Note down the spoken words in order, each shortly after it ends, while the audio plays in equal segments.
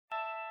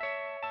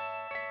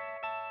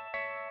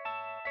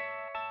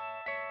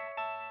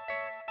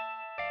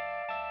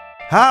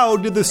How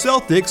did the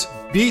Celtics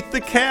beat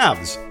the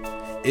Cavs?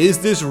 Is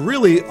this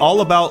really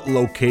all about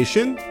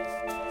location?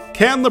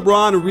 Can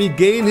LeBron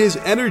regain his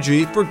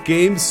energy for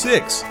Game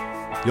 6?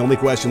 The only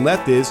question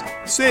left is,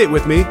 say it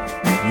with me,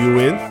 you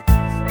win.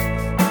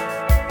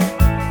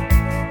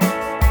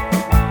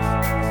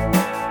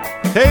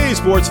 Hey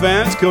sports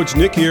fans, Coach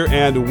Nick here,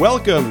 and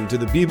welcome to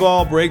the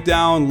B-Ball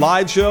Breakdown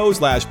live show /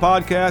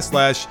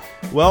 podcast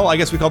 / well, I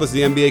guess we call this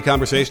the NBA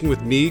conversation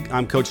with me.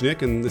 I'm Coach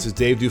Nick, and this is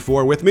Dave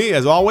Dufour with me,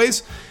 as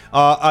always.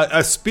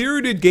 A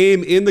spirited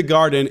game in the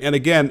Garden, and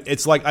again,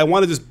 it's like I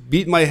want to just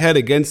beat my head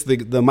against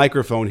the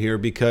microphone here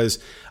because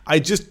I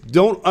just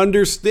don't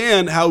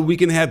understand how we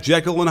can have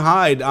Jekyll and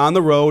Hyde on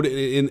the road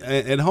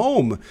at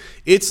home.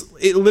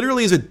 It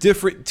literally is a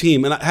different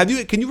team.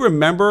 And can you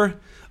remember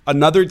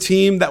another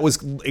team that was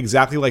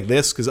exactly like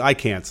this? Because I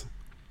can't.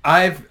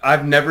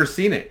 I've never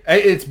seen it.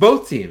 It's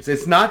both teams.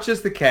 It's not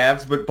just the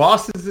Cavs, but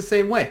Boston's the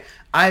same way.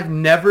 I've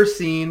never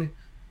seen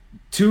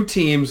two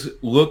teams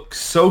look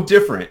so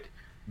different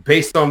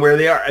based on where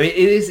they are. I mean, it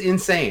is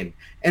insane.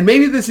 And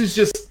maybe this is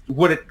just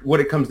what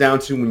it comes down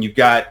to when you've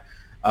got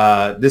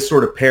this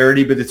sort of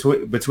parity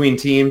between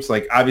teams.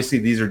 Like, obviously,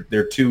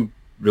 they're two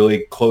really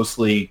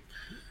closely,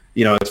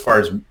 as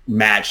far as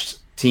matched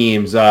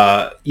teams,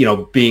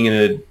 being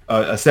in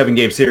a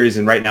 7-game series,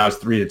 and right now it's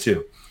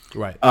 3-2.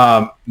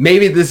 Right.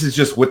 Maybe this is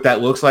just what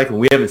that looks like, and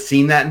we haven't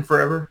seen that in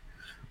forever.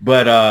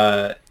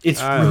 But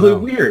it's really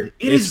weird.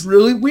 It's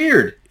really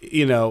weird.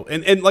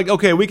 And like,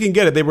 okay, we can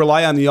get it. They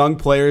rely on the young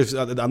players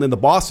on the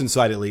Boston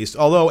side, at least.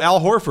 Although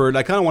Al Horford,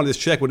 I kind of wanted to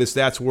check what his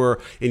stats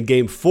were in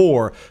Game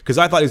 4 because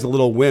I thought he was a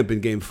little wimp in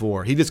Game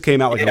 4. He just came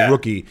out like a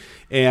rookie.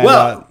 And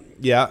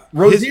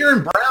Rozier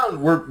and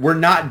Brown were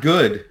not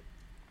good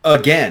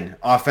again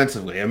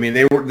offensively. I mean,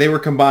 they were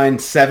combined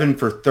 7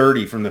 for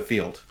 30 from the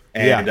field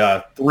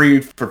and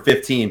 3 for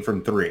 15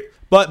 from 3.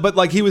 But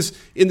like, he was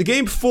in the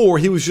Game 4,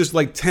 he was just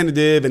like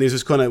tentative and he was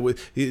just kind of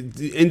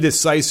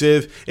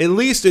indecisive. At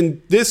least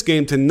in this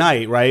game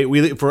tonight, right?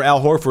 For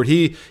Al Horford,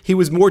 he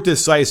was more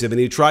decisive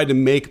and he tried to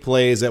make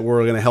plays that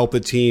were going to help the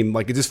team.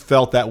 Like, it just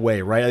felt that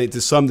way, right?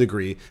 To some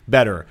degree,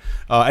 better,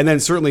 and then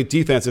certainly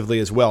defensively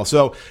as well.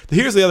 So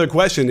here's the other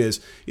question: is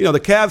the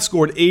Cavs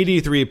scored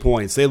 83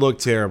 points. They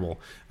looked terrible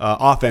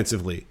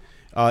offensively.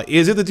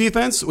 Is it the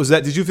defense?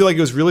 Did you feel like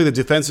it was really the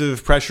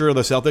defensive pressure of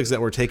the Celtics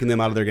that were taking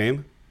them out of their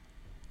game?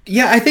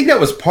 Yeah, I think that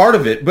was part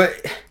of it.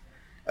 But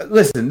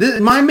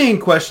listen, my main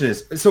question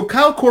is, so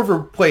Kyle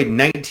Korver played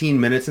 19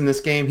 minutes in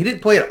this game. He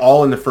didn't play it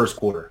all in the first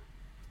quarter.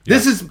 Yeah.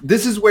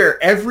 This is where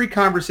every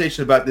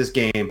conversation about this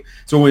game,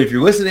 so if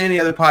you're listening to any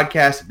other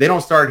podcast, if they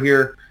don't start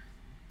here,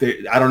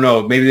 I don't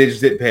know, maybe they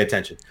just didn't pay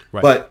attention.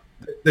 Right. But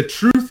the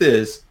truth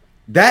is,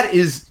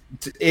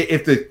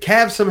 if the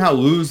Cavs somehow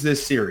lose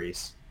this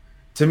series,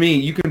 to me,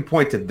 you can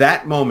point to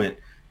that moment,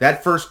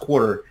 that first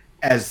quarter,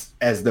 as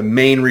the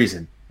main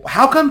reason.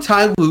 How come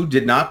Ty Lue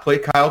did not play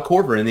Kyle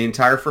Korver in the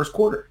entire first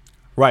quarter?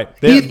 Right.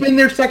 He's been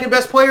their second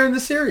best player in the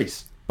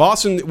series.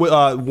 Boston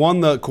won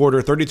the quarter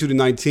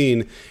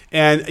 32-19.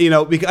 And,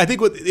 I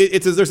think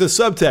there's a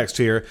subtext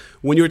here.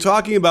 When you're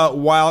talking about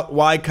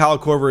why Kyle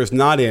Korver is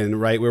not in,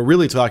 right, we're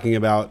really talking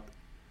about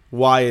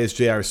why is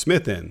J.R.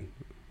 Smith in,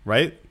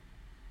 right?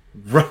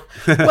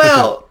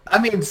 Well, I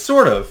mean,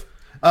 sort of.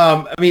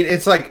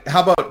 It's like,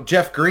 how about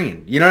Jeff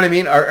Green? You know what I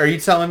mean? Are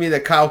you telling me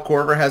that Kyle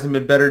Korver hasn't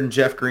been better than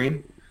Jeff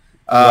Green?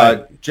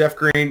 Right. Jeff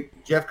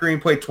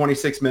Green played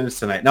 26 minutes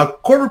tonight. Now,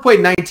 Korver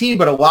played 19,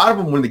 but a lot of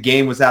them when the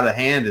game was out of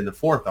hand in the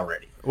fourth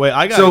already. Wait,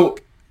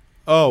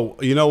 oh,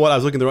 you know what? I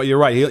was looking you're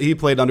right. He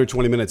played under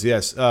 20 minutes.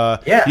 Yes.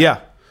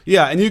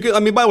 Yeah.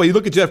 And by the way, you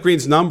look at Jeff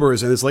Green's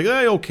numbers and it's like,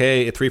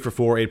 okay, 3 for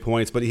 4, 8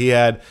 points, but he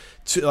had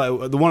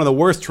one of the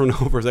worst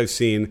turnovers I've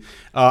seen.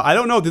 I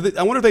don't know.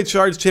 I wonder if they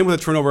charged him with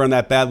a turnover on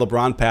that bad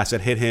LeBron pass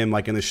that hit him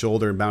like in the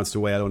shoulder and bounced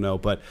away. I don't know.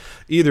 But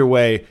either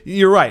way,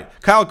 you're right.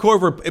 Kyle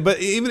Korver, but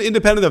even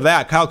independent of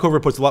that, Kyle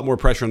Korver puts a lot more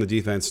pressure on the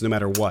defense no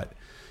matter what.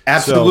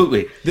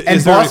 Absolutely. So,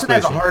 and Boston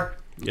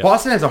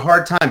has a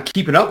hard time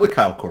keeping up with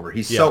Kyle Korver.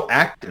 He's so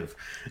active.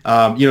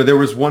 There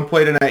was one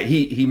play tonight.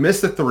 He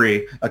missed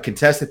a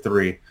contested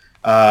three.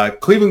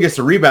 Cleveland gets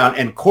a rebound,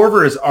 and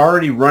Korver has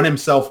already run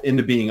himself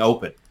into being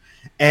open.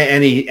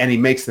 And he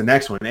makes the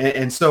next one.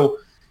 And so,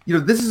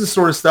 this is the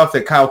sort of stuff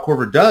that Kyle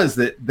Korver does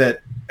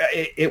that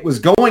it was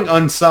going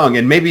unsung.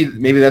 And maybe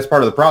that's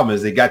part of the problem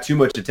is they got too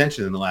much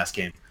attention in the last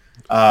game.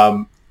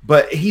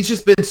 But he's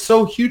just been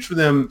so huge for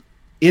them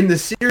in the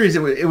series.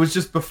 It was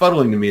just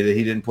befuddling to me that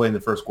he didn't play in the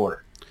first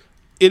quarter.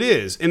 It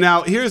is. And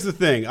now here's the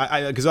thing,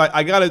 because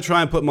I got to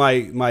try and put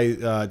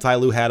my Ty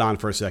Lue hat on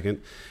for a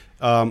second.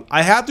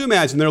 I have to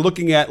imagine they're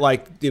looking at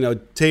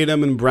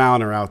Tatum and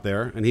Brown are out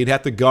there, and he'd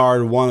have to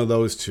guard one of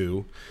those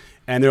two.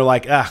 And they're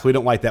like, we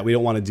don't like that. We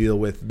don't want to deal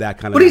with that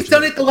kind of. But he's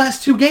done it the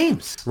last 2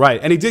 games, right?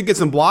 And he did get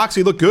some blocks.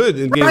 He looked good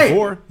in Game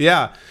 4.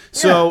 Yeah.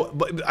 So,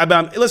 but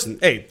listen,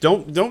 hey,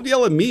 don't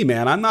yell at me,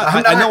 man. I'm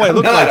not. I know I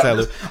look like Ty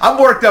Lue.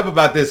 I'm worked up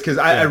about this because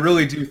I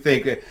really do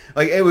think it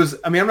was.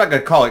 I mean, I'm not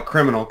going to call it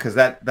criminal because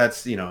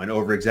that's an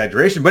over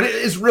exaggeration, but it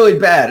is really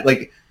bad.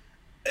 Like,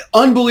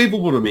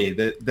 unbelievable to me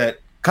that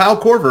Kyle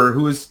Korver,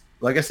 who is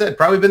like I said,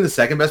 probably been the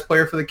second best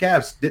player for the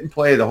Cavs. Didn't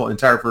play the whole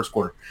entire first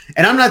quarter.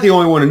 And I'm not the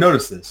only one to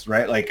notice this,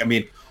 right? Like, I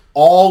mean,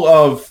 all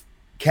of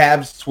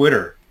Cavs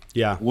Twitter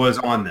was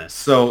on this.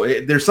 So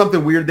there's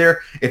something weird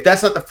there. If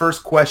that's not the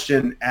first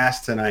question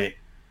asked tonight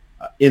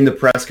in the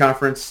press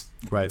conference,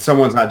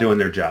 someone's not doing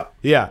their job.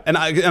 Yeah, and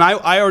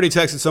I already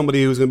texted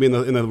somebody who's going to be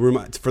in the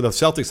room for the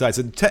Celtics side. I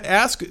said,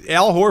 ask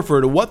Al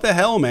Horford, what the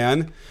hell,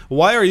 man?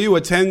 Why are you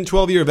a 10,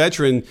 12-year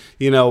veteran,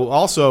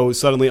 also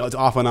suddenly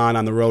off and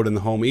on the road and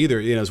the home either,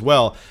 as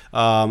well?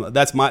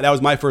 That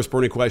was my first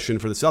burning question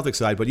for the Celtics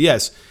side. But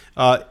yes,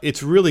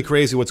 it's really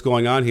crazy what's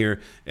going on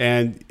here.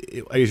 And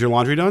is your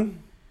laundry done?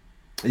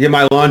 Yeah,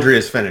 my laundry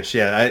is finished.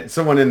 Yeah,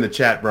 someone in the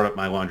chat brought up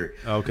my laundry.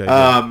 Okay.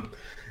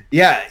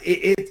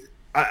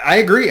 I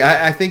agree.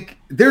 I think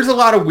there's a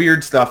lot of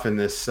weird stuff in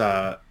this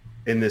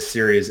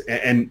series,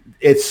 and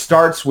it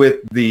starts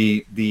with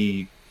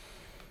the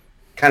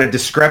kind of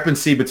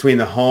discrepancy between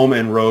the home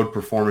and road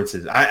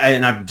performances.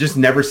 I've just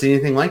never seen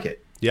anything like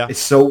it. Yeah, it's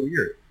so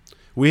weird.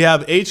 We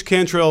have H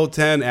Cantrell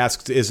 10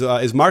 asks,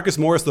 is Marcus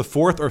Morris the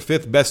fourth or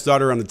fifth best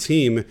starter on the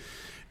team?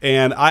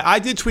 And I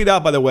did tweet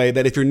out, by the way,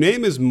 that if your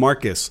name is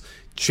Marcus,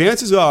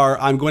 chances are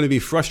I'm going to be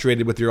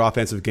frustrated with your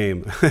offensive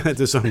game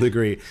to some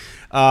degree.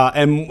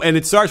 And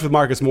it starts with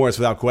Marcus Morris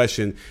without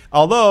question.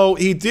 Although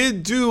he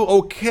did do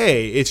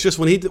okay. It's just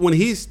when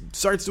he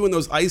starts doing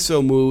those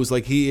ISO moves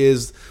like he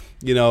is,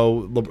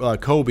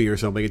 Kobe or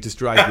something, it just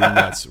drives me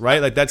nuts,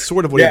 right? Like that's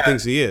sort of what he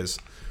thinks he is.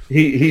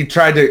 He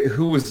tried to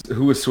who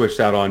was switched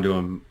out onto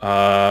him.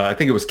 I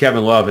think it was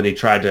Kevin Love, and he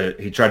tried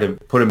to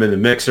put him in the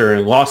mixer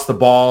and lost the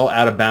ball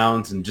out of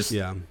bounds and just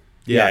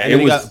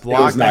it was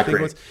blocked. Not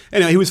great.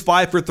 Anyway, he was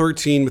 5 for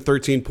 13 with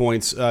 13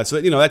 points.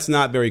 So that's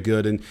not very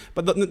good.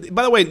 But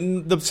by the way,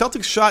 the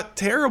Celtics shot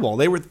terrible.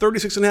 They were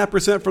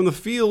 36.5% from the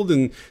field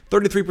and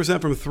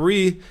 33% from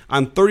three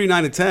on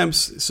 39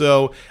 attempts.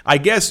 So I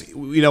guess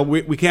we'll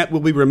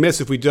be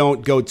remiss if we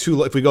go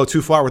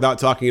too far without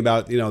talking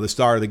about the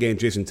star of the game,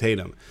 Jason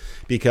Tatum.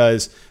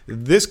 Because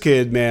this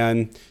kid,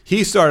 man,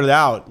 he started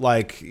out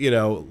like,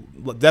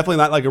 definitely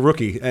not like a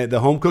rookie.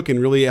 The home cooking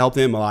really helped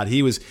him a lot.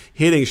 He was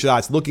hitting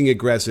shots, looking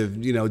aggressive,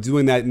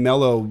 doing that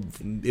mellow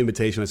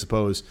invitation, I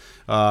suppose.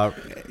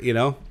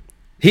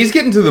 He's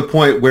getting to the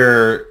point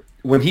where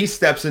when he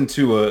steps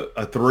into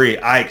a three,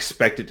 I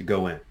expect it to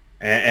go in.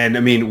 And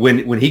I mean,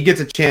 when he gets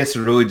a chance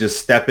to really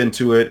just step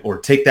into it or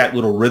take that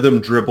little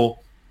rhythm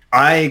dribble,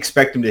 I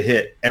expect him to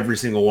hit every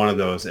single one of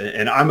those.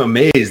 And I'm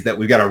amazed that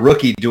we got a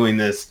rookie doing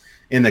this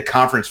in the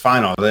conference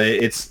final.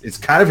 It's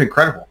kind of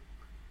incredible.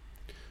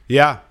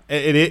 Yeah,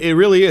 it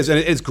really is, and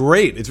it's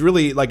great. It's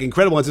really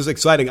incredible. It's just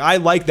exciting. I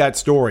like that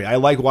story. I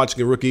like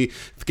watching a rookie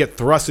get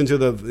thrust into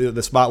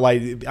the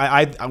spotlight.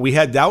 We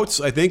had doubts,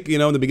 I think, in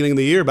the beginning of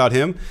the year about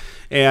him,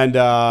 and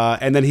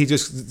then he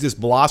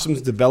just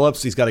blossoms,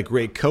 develops. He's got a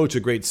great coach,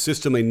 a great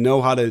system. They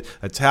know how to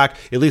attack,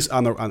 at least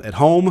at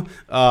home.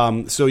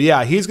 So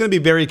yeah, he's going to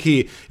be very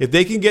key. If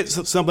they can get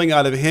something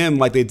out of him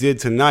like they did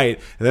tonight,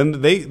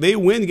 then they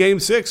win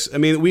Game 6. I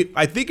mean,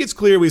 I think it's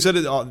clear. We said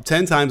it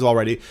 10 times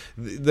already.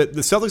 The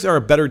Celtics are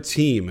a better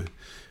team.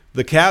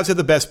 The Cavs had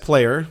the best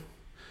player,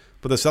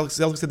 but the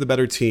Celtics had the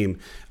better team.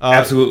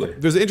 Absolutely.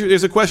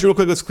 There's a question real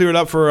quick. Let's clear it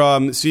up for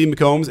C.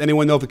 McCombs.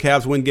 Anyone know if the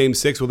Cavs win Game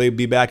 6? Will they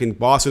be back in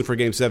Boston for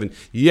Game 7?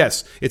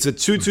 Yes. It's a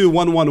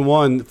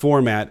 2-2-1-1-1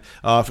 format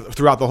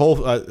throughout the whole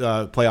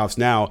playoffs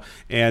now.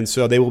 And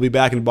so they will be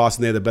back in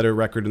Boston. They had a better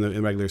record in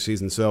the regular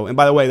season. So, and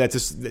by the way, that's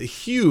just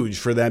huge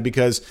for them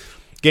because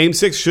Game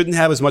 6 shouldn't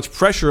have as much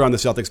pressure on the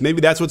Celtics. Maybe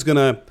that's what's going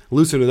to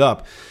loosen it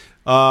up.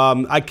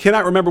 I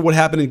cannot remember what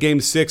happened in Game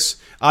 6.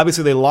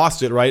 Obviously, they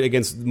lost it, right,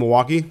 against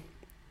Milwaukee?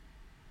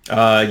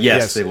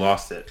 Yes, they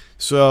lost it.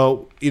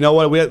 So, you know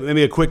what? We had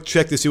maybe a quick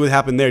check to see what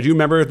happened there. Do you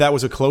remember if that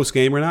was a close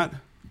game or not?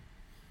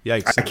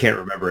 Yikes. I can't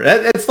remember.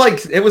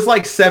 It was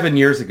like 7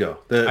 years ago.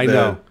 I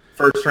know.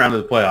 First round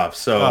of the playoffs.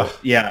 So,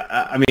 yeah,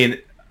 I mean,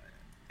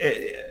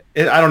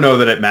 I don't know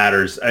that it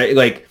matters.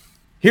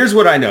 Here's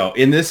what I know.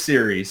 In this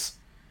series,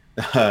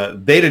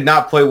 they did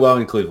not play well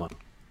in Cleveland.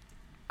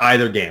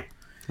 Either game.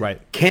 Right.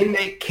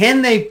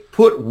 Can they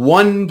put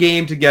one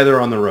game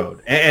together on the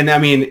road? And I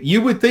mean,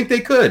 you would think they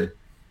could.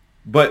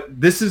 But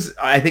this is,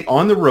 I think,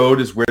 on the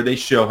road is where they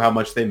show how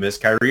much they miss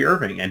Kyrie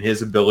Irving and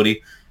his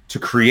ability to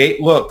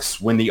create looks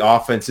when the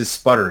offense is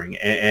sputtering.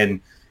 And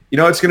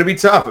it's going to be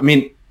tough. I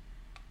mean,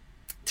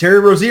 Terry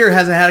Rozier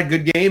hasn't had a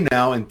good game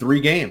now in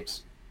 3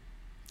 games.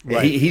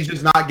 Right. He's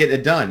just not getting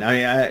it done. I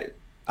mean,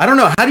 I don't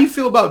know. How do you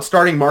feel about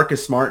starting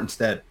Marcus Smart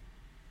instead?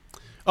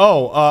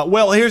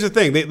 Well, here's the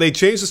thing. They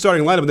changed the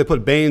starting lineup and they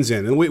put Baines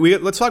in. And we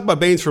let's talk about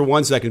Baines for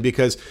 1 second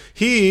because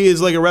he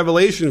is like a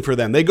revelation for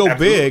them. They go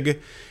big.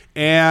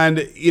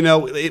 And,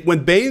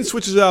 when Baines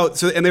switches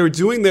out, and they were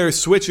doing their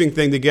switching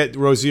thing to get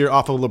Rozier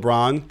off of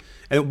LeBron.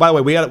 And by the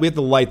way, we have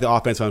to light the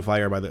offense on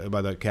fire by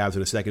the Cavs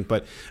in a second.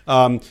 But,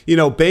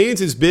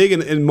 Baines is big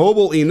and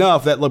mobile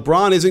enough that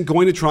LeBron isn't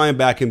going to try and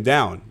back him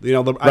down.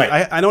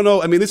 Right. I don't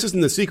know. I mean, this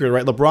isn't the secret,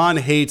 right? LeBron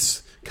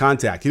hates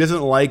contact. He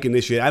doesn't like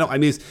initiate. At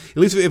least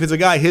if it's a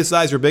guy his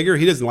size or bigger,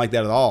 he doesn't like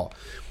that at all.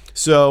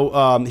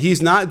 So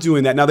he's not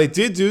doing that. Now, they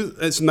did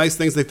do some nice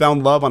things. They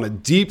found Love on a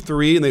deep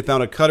three, and they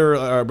found a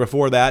cutter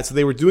before that. So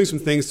they were doing some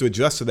things to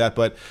adjust to that.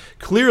 But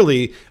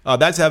clearly,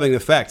 that's having an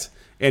effect.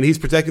 And he's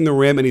protecting the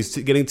rim, and he's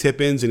getting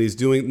tip-ins, and he's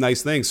doing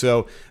nice things.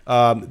 So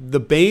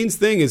the Baines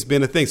thing has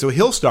been a thing. So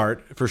he'll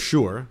start for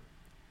sure,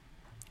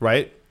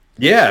 right?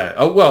 Yeah.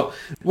 Oh,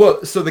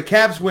 well. So the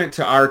Cavs went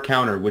to our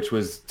counter, which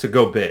was to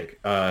go big,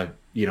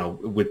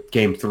 with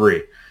Game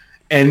 3.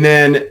 And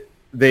then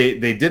they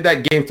did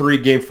that Game 3,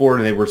 Game 4,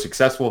 and they were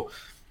successful.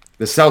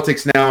 The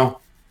Celtics now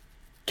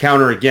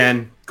counter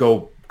again,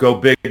 go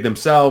big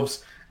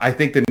themselves. I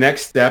think the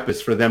next step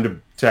is for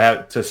them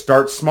to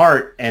start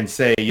smart and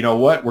say, you know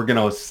what, we're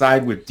going to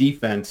side with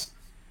defense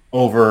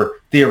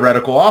over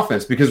theoretical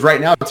offense, because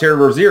right now Terry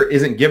Rozier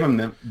isn't giving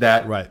them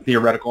that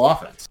theoretical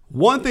offense.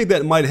 One thing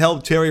that might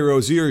help Terry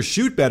Rozier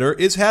shoot better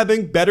is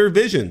having better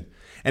vision.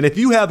 And if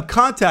you have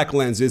contact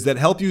lenses that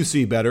help you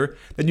see better,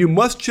 then you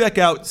must check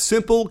out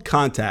Simple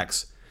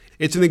Contacts.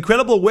 It's an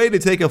incredible way to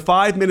take a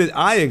 5-minute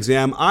eye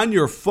exam on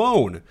your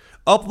phone.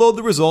 Upload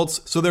the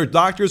results so their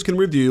doctors can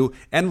review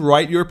and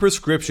write your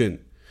prescription.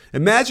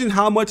 Imagine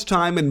how much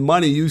time and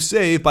money you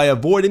save by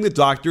avoiding the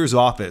doctor's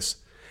office.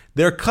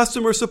 Their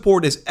customer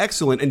support is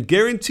excellent and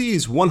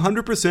guarantees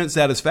 100%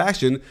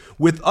 satisfaction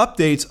with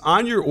updates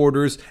on your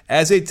orders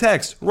as a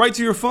text right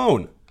to your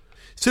phone.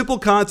 Simple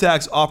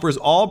Contacts offers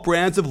all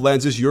brands of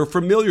lenses you're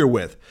familiar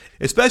with,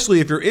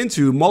 especially if you're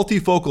into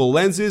multifocal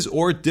lenses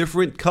or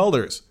different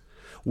colors.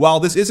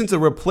 While this isn't a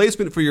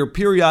replacement for your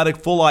periodic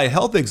full-eye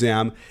health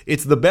exam,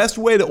 it's the best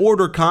way to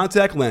order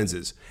contact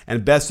lenses.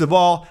 And best of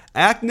all,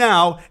 act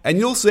now and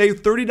you'll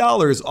save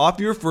 $30 off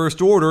your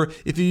first order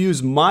if you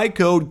use my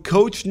code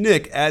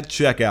CoachNick at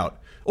checkout.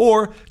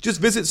 Or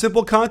just visit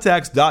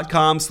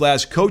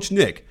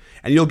simplecontacts.com/CoachNick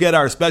and you'll get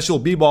our special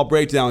B-Ball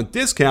Breakdown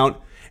discount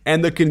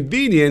and the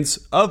convenience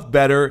of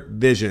better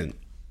vision.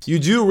 You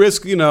do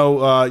risk,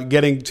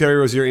 getting Terry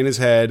Rozier in his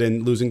head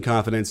and losing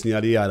confidence and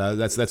yada yada.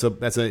 That's a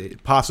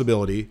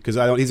possibility because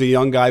he's a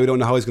young guy. We don't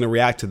know how he's going to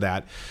react to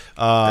that.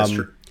 That's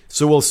true.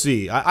 So we'll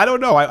see. I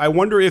don't know. I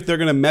wonder if they're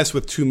going to mess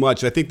with too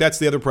much. I think that's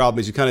the other problem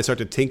is you kind of start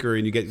to tinker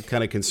and you get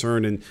kind of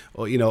concerned and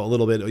a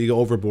little bit you go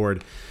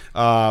overboard.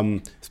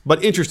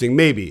 But interesting,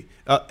 maybe.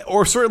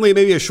 Or certainly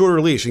maybe a shorter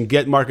leash and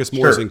get Marcus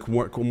Morris in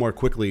more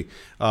quickly.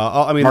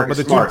 Marcus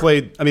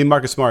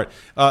Smart.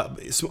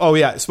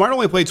 Smart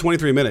only played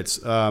 23 minutes.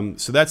 So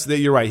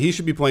you're right. He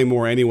should be playing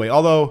more anyway.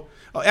 Although,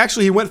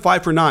 actually, he went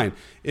 5 for 9.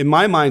 In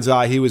my mind's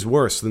eye, he was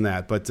worse than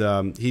that. But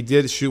he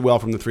did shoot well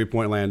from the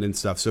three-point land and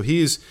stuff. So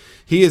he is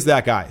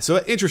that guy.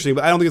 So interesting,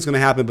 but I don't think it's going to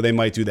happen, but they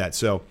might do that.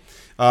 So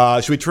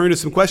should we turn to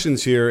some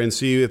questions here and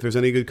see if there's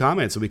any good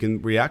comments that we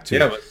can react to?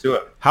 Yeah, let's do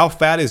it. How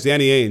fat is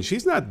Danny Ainge?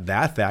 She's not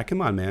that fat.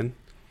 Come on, man.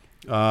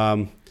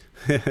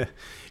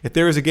 If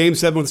there is a Game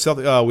 7 with the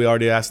Celtics... we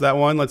already asked that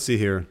one. Let's see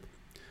here.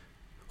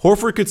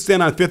 Horford could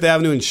stand on Fifth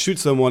Avenue and shoot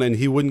someone, and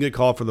he wouldn't get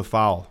called for the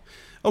foul.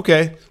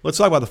 Okay, let's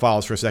talk about the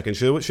fouls for a second,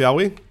 shall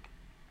we?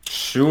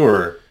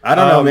 Sure. I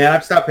don't know, man.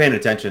 I've stopped paying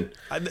attention.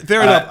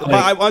 Fair enough. But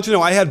I want you to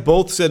know, I had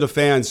both set of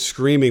fans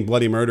screaming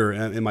bloody murder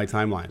in my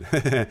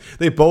timeline.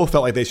 They both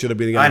felt like they should have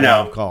been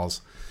getting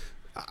calls.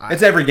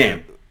 It's every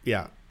game.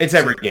 Yeah. It's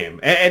every game.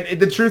 And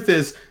the truth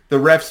is, the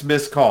refs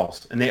miss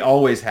calls, and they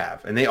always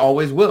have, and they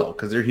always will,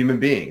 because they're human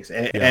beings.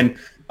 And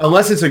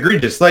unless it's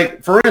egregious.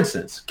 Like, for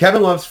instance,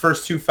 Kevin Love's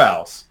first 2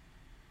 fouls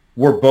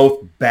were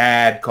both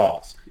bad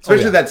calls,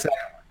 especially that second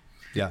one.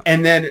 Yeah.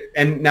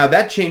 And now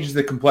that changes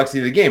the complexity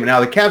of the game. And now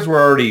the Cavs were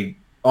already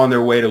on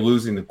their way to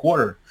losing the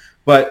quarter,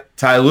 but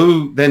Ty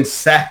Lue then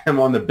sat him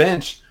on the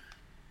bench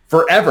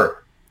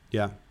forever.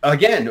 Yeah.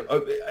 Again,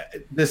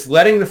 this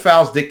letting the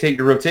fouls dictate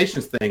your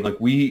rotations thing, like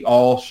we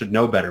all should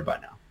know better by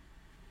now.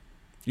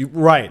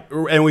 Right.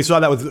 And we saw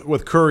that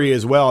with Curry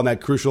as well in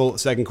that crucial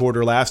second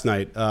quarter last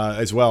night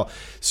as well.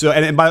 So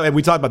and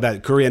we talked about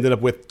that. Curry ended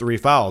up with 3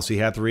 fouls. He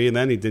had 3 and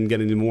then he didn't get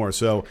any more.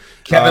 So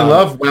Kevin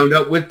Love wound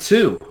up with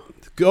 2.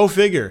 Go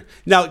figure.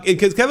 Now,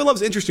 because Kevin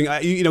Love's interesting.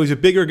 He's a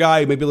bigger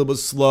guy, maybe a little bit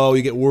slow.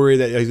 You get worried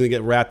that he's going to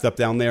get wrapped up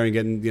down there and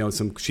getting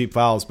some cheap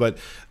fouls. But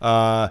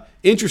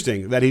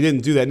interesting that he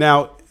didn't do that.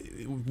 Now,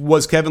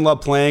 was Kevin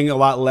Love playing a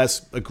lot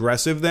less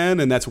aggressive then,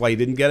 and that's why he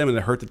didn't get him, and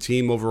it hurt the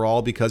team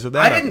overall because of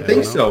that? I didn't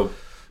think so.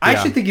 I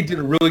actually think he did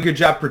a really good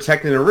job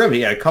protecting the rim.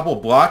 He had a couple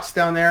of blocks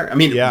down there.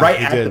 Right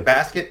at the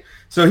basket.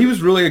 So he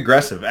was really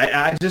aggressive.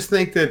 I just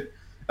think that,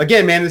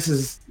 again, man, this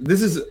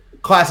is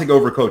classic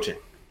overcoaching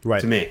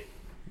to me.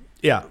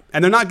 Yeah,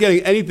 and they're not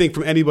getting anything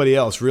from anybody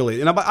else, really.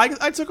 And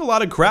I took a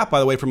lot of crap, by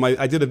the way, from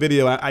I did a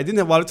video. I didn't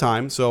have a lot of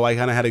time, so I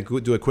kind of had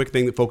to do a quick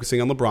thing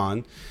focusing on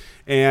LeBron.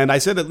 And I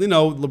said that,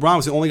 LeBron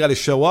was the only guy to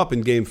show up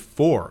in Game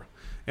 4.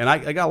 And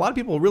I got a lot of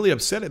people really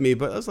upset at me,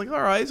 but I was like,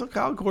 all right, so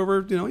Kyle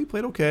Korver, he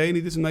played okay, and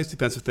he did some nice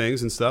defensive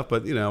things and stuff.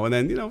 But, and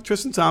then,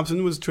 Tristan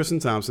Thompson was Tristan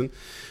Thompson.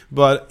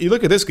 But you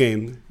look at this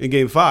game, in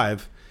Game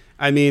 5,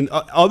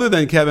 other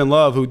than Kevin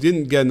Love, who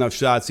didn't get enough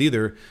shots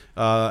either,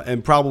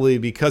 and probably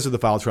because of the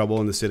foul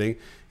trouble in the sitting,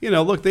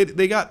 look,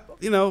 they got,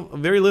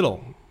 very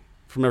little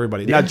from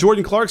everybody. Yeah. Now,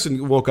 Jordan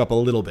Clarkson woke up a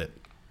little bit.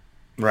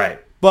 Right.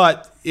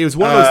 But it was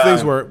one of those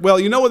things where, well,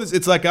 you know what?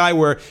 It's that guy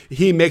where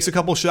he makes a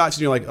couple shots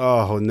and you're like,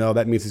 oh, no,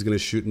 that means he's going to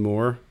shoot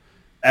more.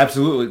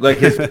 Absolutely. Like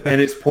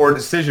his poor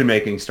decision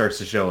making starts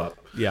to show up.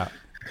 Yeah.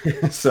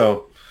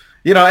 So,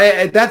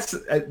 that's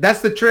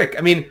the trick.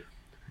 I mean,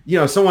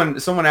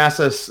 someone asked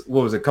us,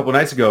 what was it, a couple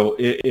nights ago,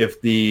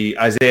 if the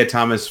Isaiah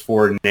Thomas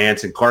for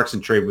Nance and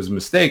Clarkson trade was a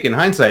mistake in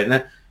hindsight.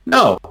 And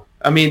no,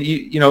 I mean,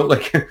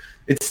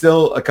 it's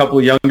still a couple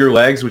of younger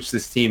legs, which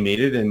this team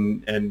needed.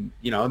 And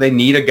they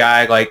need a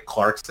guy like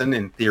Clarkson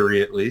in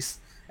theory, at least.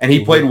 And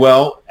he played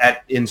well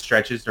in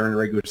stretches during the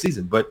regular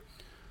season. But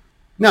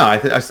no,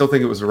 I still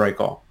think it was the right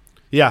call.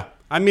 Yeah.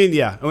 I mean, we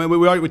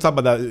talked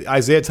about that.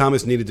 Isaiah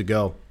Thomas needed to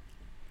go.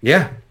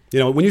 Yeah.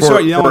 When you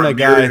start yelling at a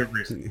guy,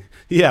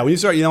 when you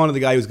start yelling at the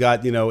guy who's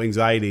got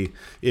anxiety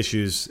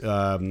issues,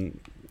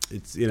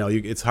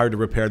 it's hard to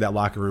repair that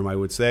locker room. I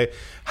would say.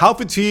 How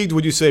fatigued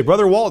would you say?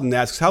 Brother Walton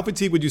asks, how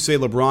fatigued would you say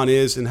LeBron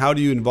is, and how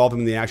do you involve him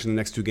in the action in the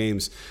next 2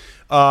 games?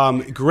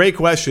 Great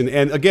question.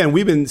 And again,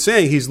 we've been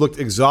saying he's looked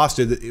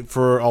exhausted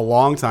for a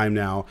long time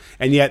now,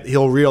 and yet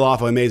he'll reel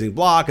off an amazing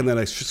block and then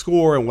a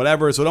score and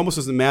whatever. So it almost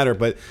doesn't matter.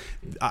 But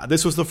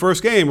this was the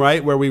first game,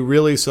 right, where we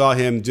really saw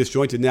him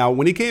disjointed. Now,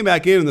 when he came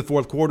back in the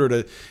fourth quarter,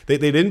 they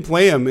didn't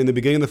play him in the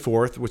beginning of the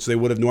fourth, which they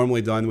would have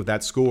normally done with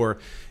that score.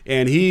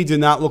 And he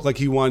did not look like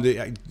he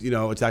wanted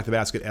to, attack the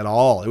basket at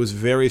all. It was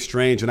very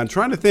strange. And I'm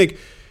trying to think,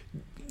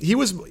 he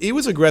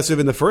was aggressive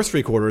in the first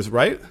 3 quarters,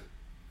 right?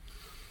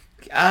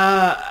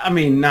 I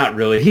mean, not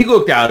really. He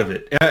looked out of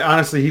it.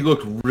 Honestly, he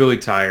looked really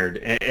tired.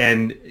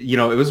 And it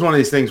was one of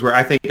these things where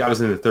I think I was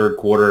in the third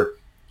quarter,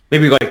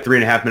 maybe like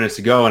 3.5 minutes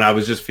to go, and I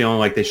was just feeling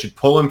like they should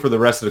pull him for the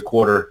rest of the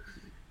quarter,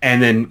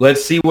 and then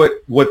let's see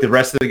what the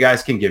rest of the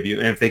guys can give you.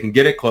 And if they can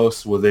get it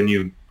close, well, then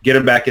you get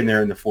him back in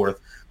there in the fourth.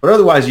 But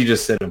otherwise, you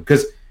just sit him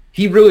because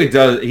he really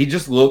does. He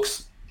just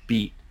looks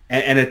beat.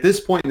 And at this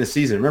point in the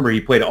season, remember,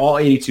 he played all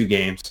 82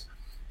 games.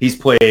 He's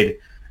played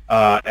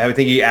I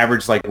think he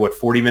averaged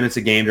 40 minutes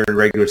a game during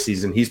regular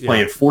season. He's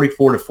playing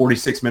 44 to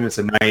 46 minutes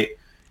a night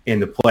in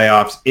the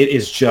playoffs. It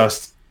is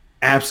just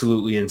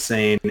absolutely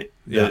insane.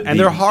 And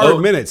they're hard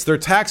minutes. They're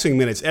taxing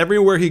minutes.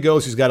 Everywhere he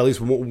goes, he's got at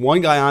least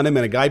one guy on him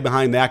and a guy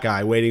behind that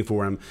guy waiting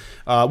for him,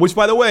 which,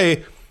 by the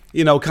way,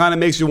 kind of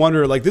makes you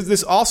wonder,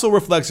 this also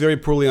reflects very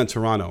poorly on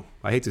Toronto.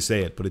 I hate to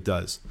say it, but it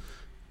does.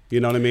 You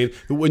know what I mean?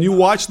 When you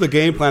watch the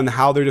game plan,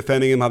 how they're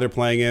defending him, how they're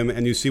playing him,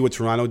 and you see what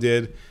Toronto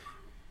did,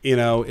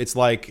 it's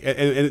like,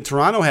 and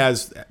Toronto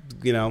has,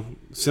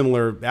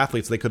 similar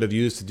athletes they could have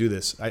used to do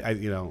this.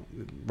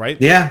 Right?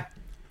 Yeah,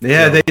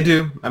 they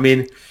do. I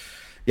mean,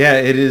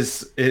 it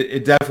is.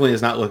 It definitely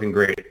is not looking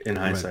great in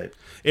hindsight. Right.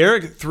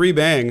 Eric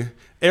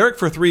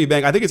for 3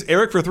 bang. I think it's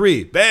Eric for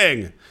 3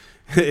 bang.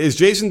 Is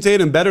Jason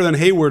Tatum better than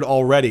Hayward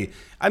already?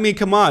 I mean,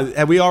 come on.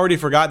 Have we already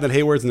forgotten that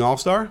Hayward's an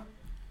all-star?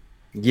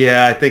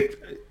 Yeah, I think.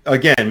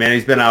 Again, man,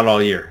 he's been out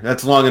all year.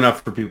 That's long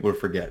enough for people to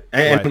forget.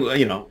 And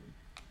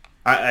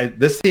right.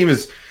 This team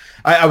is.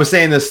 I was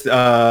saying this.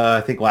 I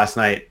think last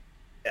night.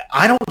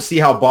 I don't see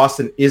how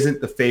Boston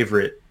isn't the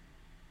favorite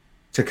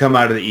to come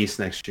out of the East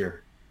next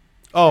year.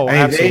 Oh,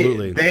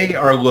 absolutely. They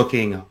are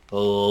looking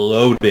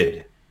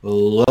loaded.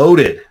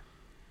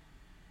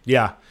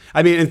 Yeah.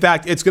 I mean, in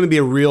fact, it's going to be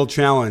a real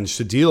challenge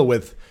to deal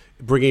with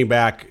bringing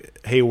back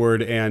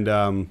Hayward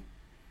and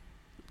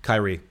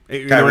Kyrie.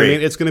 You know what I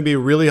mean? It's going to be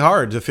really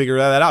hard to figure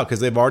that out because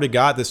they've already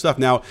got this stuff.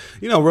 Now,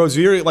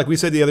 Rozier, like we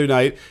said the other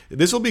night,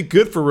 this will be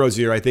good for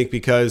Rozier, I think,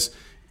 because,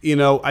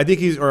 I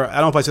think or I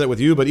don't know if I said that with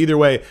you, but either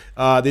way,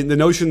 the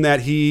notion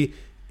that I think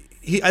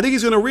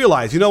he's going to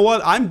realize, you know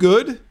what, I'm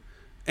good,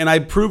 and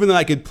I've proven that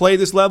I could play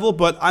this level,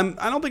 but I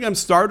don't think I'm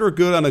starter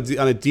good on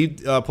a deep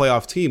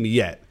playoff team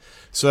yet.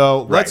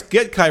 So let's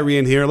get Kyrie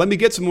in here. Let me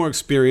get some more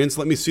experience.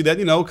 Let me see that,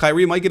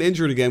 Kyrie might get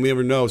injured again. We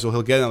never know, so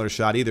he'll get another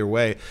shot either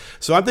way.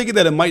 So I'm thinking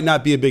that it might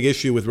not be a big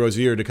issue with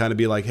Rozier to kind of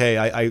be like, hey,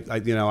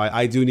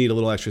 I do need a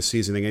little extra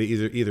seasoning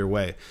either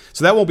way.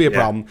 So that won't be a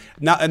problem.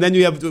 Now, and then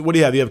you have, what do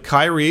you have? You have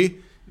Kyrie,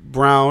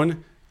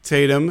 Brown,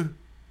 Tatum,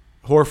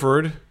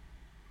 Horford.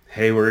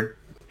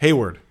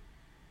 Hayward.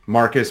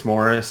 Marcus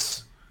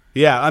Morris.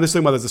 Yeah, I'm just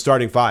talking about as the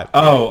starting 5.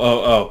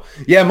 Oh.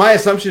 Yeah, my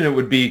assumption it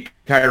would be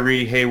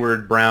Kyrie,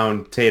 Hayward,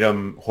 Brown,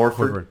 Tatum,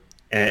 Horford.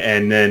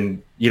 And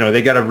then,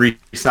 they got to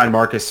re-sign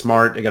Marcus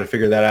Smart. They got to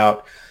figure that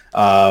out.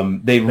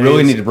 They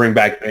really need to bring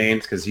back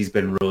Baines because he's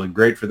been really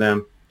great for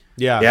them.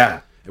 Yeah.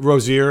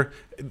 Rozier.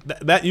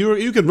 That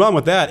you can run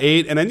with that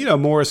 8, and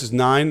then Morris is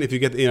 9. If you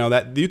get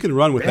that, you can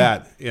run with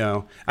that.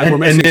 We're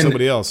missing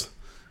somebody else.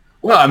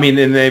 Well, I mean,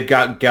 and they've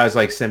got guys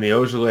like Semi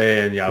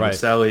Ojeleye and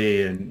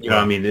Yabusele,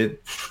 and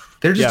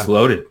they're just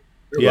loaded.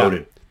 They're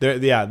loaded.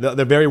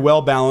 They're very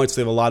well balanced.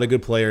 They have a lot of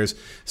good players.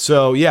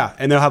 So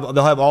and they'll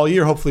have all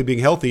year hopefully being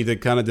healthy to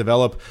kind of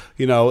develop.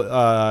 It's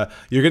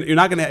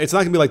not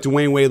gonna be like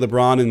Dwayne Wade,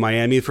 LeBron in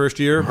Miami first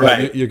year.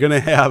 But you're gonna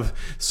have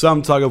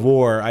some tug of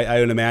war. I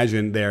would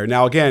imagine there.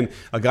 Now again,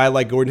 a guy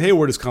like Gordon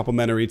Hayward is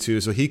complimentary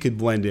too, so he could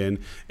blend in.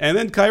 And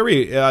then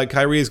Kyrie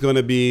is going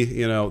to be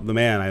the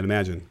man. I'd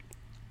imagine.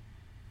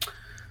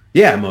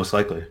 Yeah, most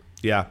likely.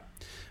 Yeah.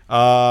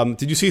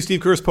 Did you see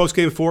Steve Kerr's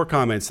post-game 4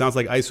 comments? Sounds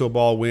like ISO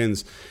ball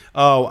wins.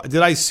 Oh,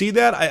 did I see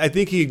that? I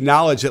think he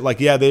acknowledged that, like,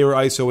 yeah, they were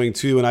ISOing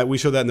too, and we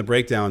showed that in the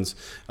breakdowns.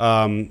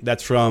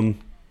 That's from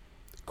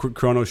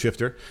Chrono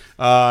Shifter.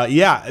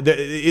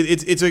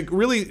 It's a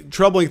really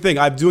troubling thing.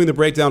 I'm doing the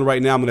breakdown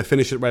right now. I'm going to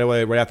finish it right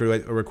away, right after I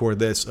record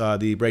this,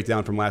 the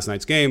breakdown from last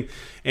night's game.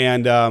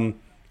 And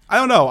I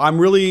don't know. I'm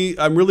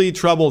really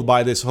troubled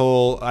by this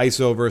whole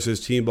ISO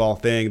versus team ball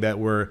thing that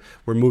we're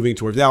moving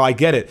towards. Now, I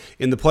get it.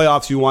 In the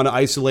playoffs, you want to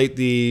isolate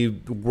the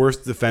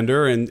worst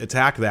defender and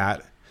attack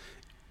that,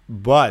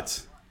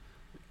 but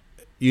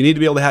you need to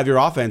be able to have your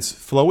offense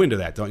flow into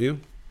that, don't you?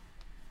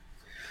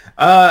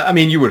 I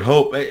mean, you would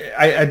hope.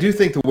 I do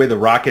think the way the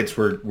Rockets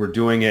were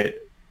doing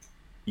it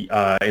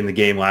in the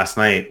game last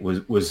night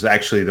was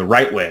actually the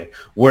right way,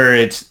 where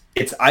it's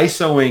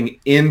ISOing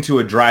into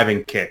a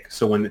driving kick.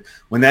 So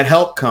when that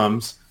help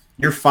comes,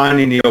 you're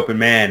finding the open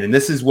man, and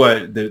this is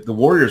what the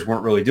Warriors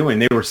weren't really doing.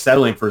 They were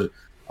settling for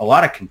a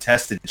lot of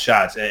contested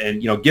shots,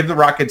 and give the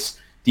Rockets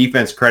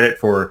defense credit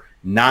for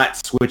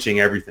not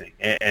switching everything.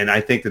 And I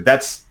think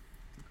that's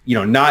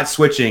not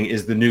switching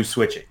is the new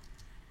switching.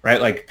 Right,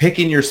 like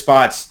picking your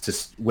spots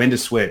to when to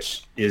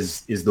switch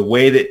is the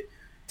way that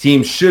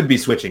teams should be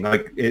switching.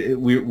 Like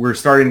we're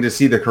starting to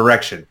see the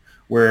correction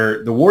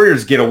where the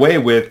Warriors get away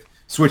with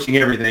switching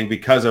everything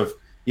because of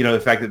the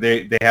fact that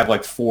they have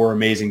like 4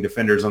 amazing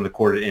defenders on the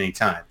court at any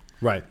time.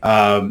 Right.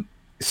 I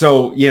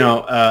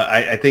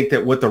think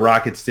that what the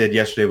Rockets did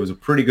yesterday was a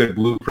pretty good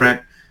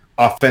blueprint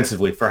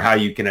offensively for how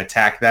you can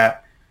attack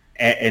that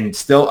and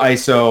still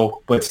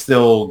ISO, but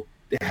still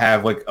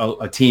have like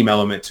a team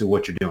element to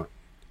what you're doing.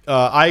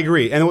 I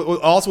agree, and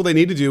also what they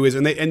need to do is,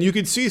 and you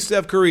could see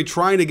Steph Curry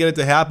trying to get it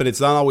to happen. It's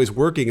not always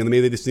working, and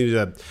maybe they just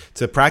need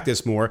to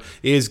practice more.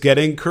 Is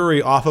getting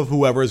Curry off of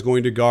whoever is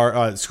going to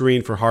guard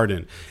screen for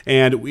Harden.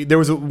 And there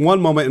was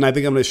one moment, and I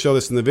think I'm going to show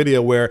this in the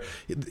video, where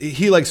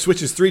he like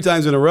switches 3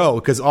 times in a row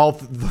because all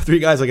the 3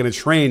 guys are going to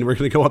train. We're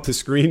going to go up the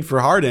screen for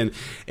Harden,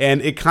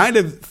 and it kind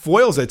of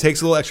foils it. It takes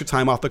a little extra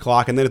time off the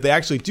clock, and then if they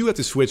actually do have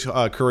to switch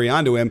Curry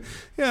onto him,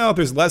 if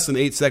there's less than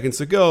 8 seconds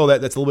to go,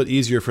 that's a little bit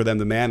easier for them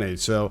to manage.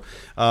 So.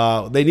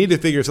 They need to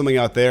figure something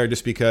out there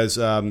just because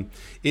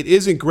it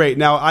isn't great.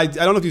 Now, I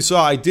don't know if you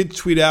saw, I did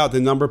tweet out the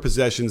number of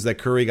possessions that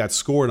Curry got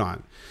scored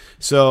on.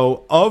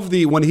 So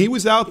when he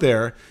was out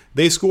there,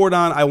 they scored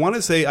on, I want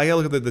to say, I got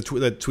to look at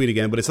the tweet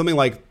again, but it's something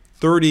like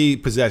 30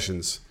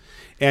 possessions.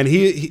 And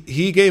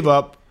he gave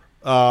up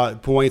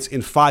points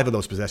in 5 of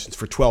those possessions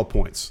for 12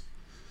 points.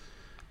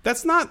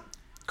 That's not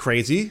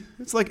crazy.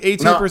 It's like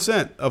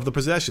 18% of the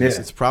possessions.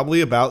 Yeah. It's probably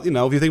about, if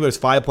you think about there's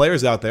 5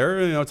 players out there,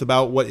 it's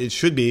about what it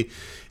should be.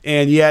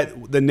 And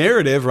yet the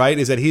narrative, right,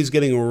 is that he's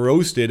getting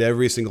roasted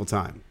every single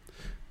time.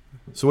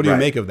 So what do you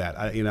make of that?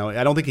 I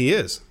don't think he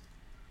is.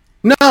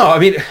 No, I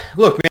mean,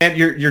 look, man,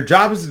 your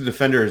job as a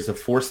defender is to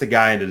force the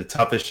guy into the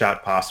toughest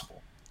shot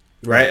possible,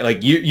 right? Like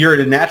you're at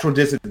a natural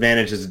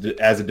disadvantage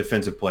as a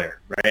defensive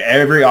player, right?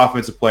 Every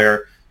offensive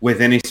player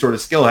with any sort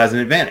of skill has an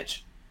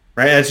advantage,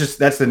 right?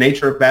 That's the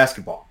nature of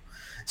basketball.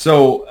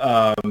 So,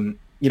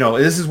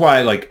 this is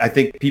why, like, I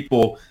think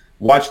people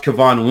watched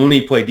Kevon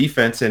Looney play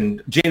defense,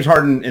 and James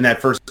Harden in that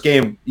first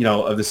game,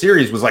 of the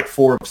series was like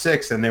 4 of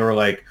 6, and they were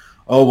like,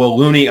 "Oh, well,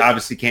 Looney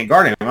obviously can't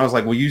guard him." And I was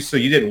like, "Well, you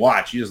didn't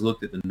watch; you just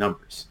looked at the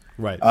numbers."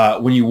 Right.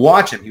 When you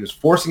watch him, he was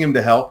forcing him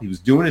to help. He was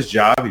doing his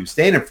job. He was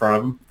staying in front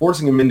of him,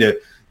 forcing him into,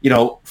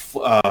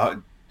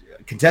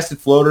 contested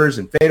floaters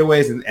and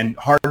fadeaways, and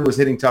Harden was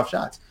hitting tough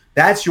shots.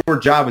 That's your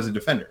job as a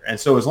defender. And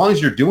so as long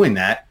as you're doing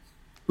that,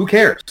 who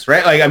cares,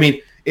 right? Like, I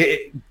mean,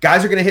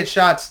 guys are going to hit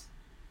shots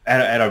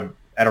at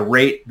a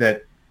rate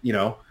that,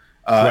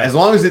 as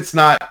long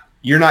as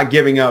you're not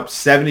giving up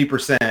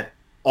 70%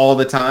 all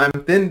the time,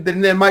 then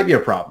there might be a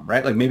problem,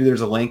 right? Like maybe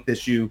there's a length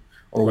issue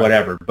or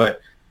whatever. But,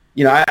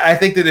 I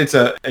think that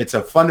it's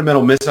a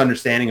fundamental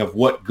misunderstanding of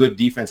what good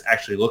defense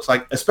actually looks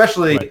like,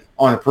 especially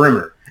on the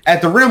perimeter.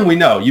 At the rim, we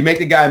know you make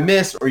the guy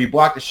miss or you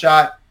block the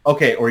shot,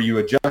 okay, or you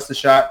adjust the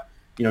shot,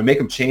 make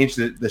him change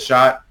the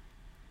shot.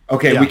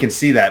 Okay, we can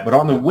see that, but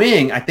on the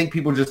wing, I think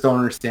people just don't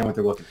understand what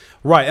they're looking for.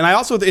 Right, and I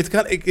also it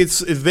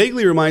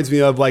vaguely reminds me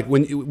of like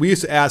when we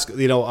used to ask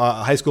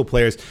high school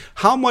players,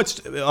 how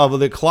much of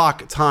the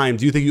clock time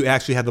do you think you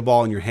actually had the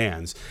ball in your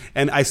hands?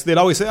 And they'd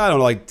always say, I don't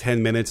know, like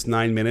 10 minutes,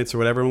 9 minutes, or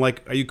whatever. I'm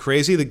like, are you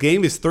crazy? The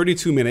game is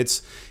 32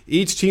 minutes.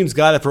 Each team's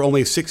got it for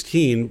only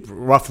 16,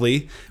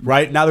 roughly.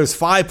 Right now, there's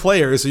 5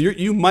 players, so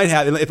you might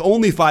have, if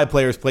only 5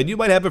 players played, you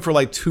might have it for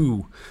like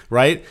 2,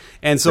 right?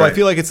 And so I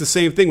feel like it's the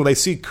same thing when they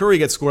see Curry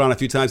get scored on a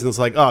few times. And it's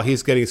like, oh,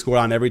 he's getting scored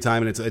on every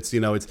time, and it's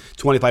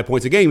 25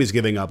 points a game he's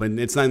giving up, and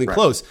it's not even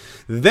close.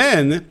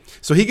 Then,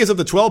 so he gets up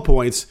to 12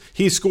 points,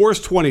 he scores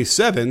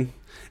 27,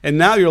 and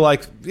now you're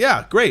like,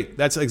 yeah, great,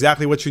 that's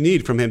exactly what you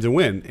need from him to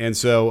win. And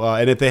so,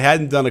 and if they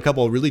hadn't done a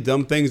couple of really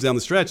dumb things down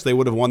the stretch, they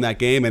would have won that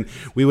game, and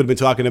we would have been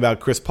talking about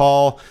Chris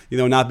Paul,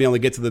 not being able to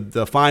get to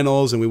the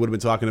finals, and we would have been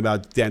talking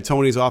about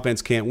D'Antoni's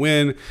offense can't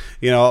win,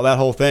 that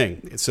whole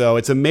thing. So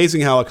it's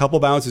amazing how a couple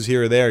bounces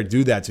here or there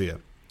do that to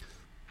you.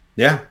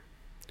 Yeah.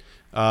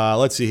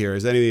 Let's see here.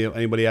 Is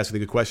anybody asking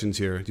any good questions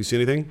here? Do you see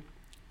anything?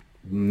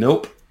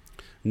 Nope.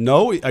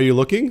 No? Are you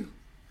looking?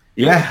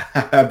 Yeah,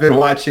 I've been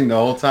watching the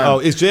whole time. Oh,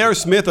 is J.R.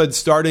 Smith a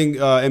starting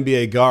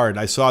NBA guard?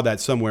 I saw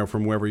that somewhere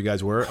from wherever you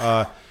guys were.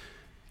 I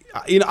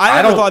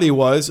never thought he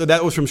was.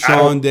 That was from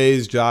Sean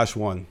Day's Josh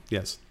 1.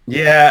 Yes.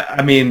 Yeah,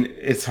 I mean,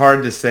 it's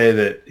hard to say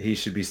that he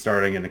should be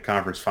starting in the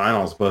conference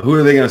finals, but who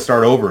are they going to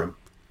start over him?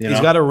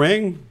 He's got a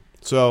ring,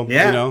 so,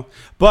 yeah.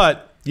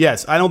 But,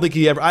 yes, I don't think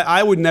he ever –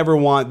 I would never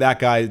want that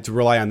guy to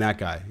rely on that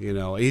guy.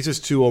 He's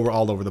just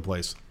all over the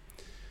place.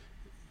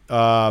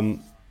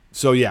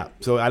 So yeah,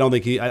 I don't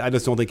think I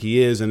just don't think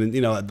he is, and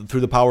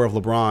through the power of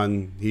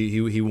LeBron,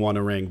 he won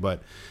a ring.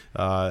 But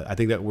I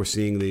think that we're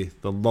seeing the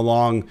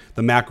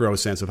macro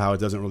sense of how it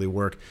doesn't really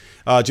work.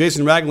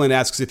 Jason Ragland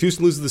asks, if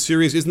Houston loses the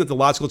series, isn't it the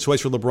logical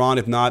choice for LeBron,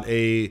 if not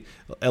a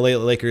LA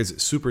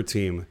Lakers super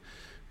team?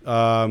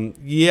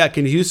 Yeah,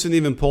 can Houston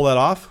even pull that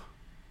off?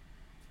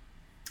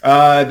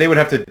 They would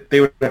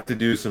have to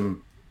do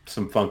some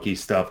funky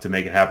stuff to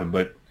make it happen.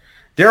 But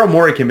Daryl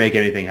Morey can make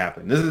anything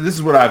happen. This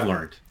is what I've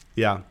learned.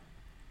 Yeah.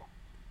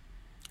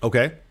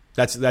 Okay,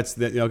 that's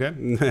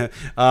okay.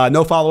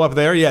 No follow up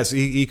there. Yes,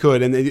 he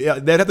could, and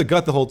they'd have to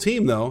gut the whole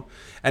team though,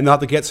 and they'll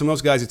have to get some of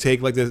those guys to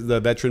take like the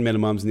veteran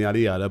minimums and yada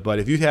yada. But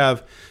if you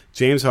have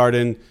James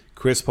Harden,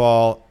 Chris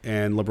Paul,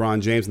 and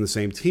LeBron James in the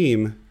same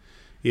team,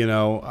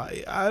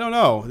 I don't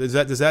know. Does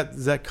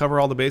that cover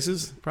all the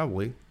bases?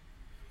 Probably.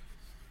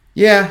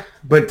 Yeah,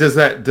 but does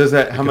that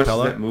how much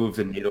Capella? does that move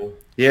the needle?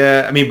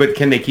 Yeah, I mean, but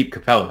can they keep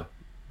Capella?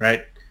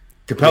 Right,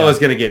 Capella's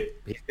he's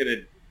gonna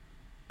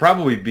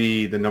probably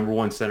be the number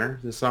one center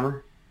this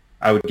summer,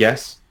 I would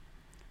guess.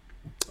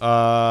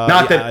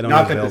 Not that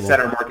the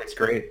center market's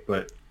great,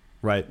 but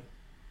right.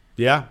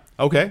 Yeah.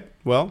 Okay.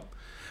 Well,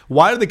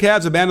 why did the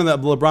Cavs abandon the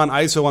LeBron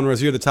ISO on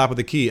Rozier at the top of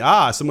the key?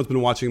 Someone's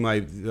been watching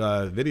my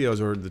videos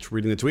or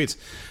reading the tweets.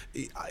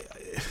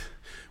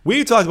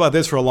 We talked about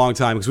this for a long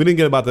time because we didn't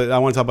get I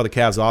want to talk about the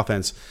Cavs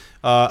offense.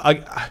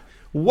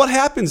 What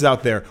happens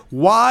out there?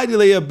 Why do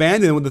they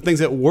abandon the things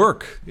that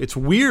work? It's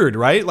weird,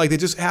 right? Like, it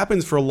just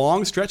happens for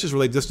long stretches where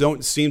they just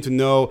don't seem to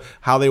know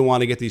how they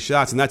want to get these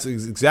shots. And that's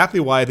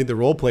exactly why I think the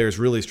role players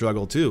really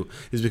struggle too,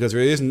 is because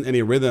there isn't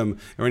any rhythm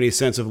or any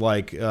sense of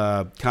like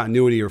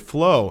continuity or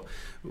flow.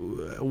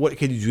 Do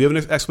you have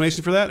an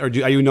explanation for that? Or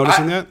are you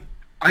noticing that?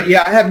 I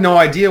have no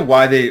idea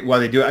why they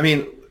do it. I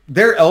mean,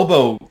 their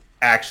elbow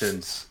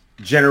actions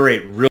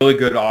generate really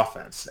good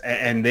offense,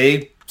 and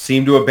they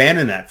seem to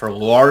abandon that for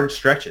large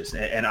stretches,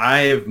 and I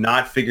have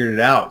not figured it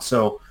out.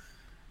 So,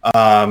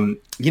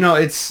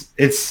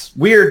 it's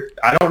weird.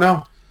 I don't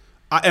know.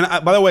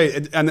 By the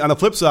way, and on the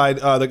flip side,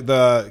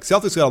 the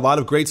Celtics got a lot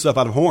of great stuff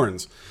out of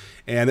horns.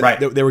 And right.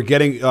 they were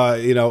getting,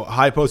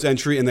 high post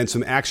entry and then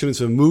some action and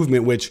some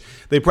movement, which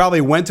they probably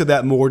went to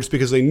that more just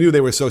because they knew they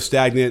were so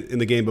stagnant in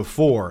the game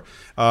before.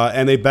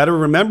 And they better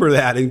remember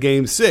that in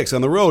Game 6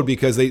 on the road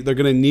because they're going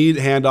to need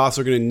handoffs.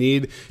 They're going to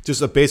need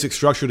just a basic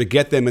structure to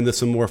get them into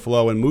some more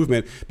flow and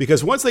movement.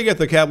 Because once they get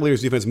the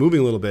Cavaliers' defense moving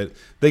a little bit,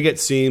 they get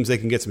seams, they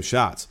can get some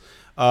shots.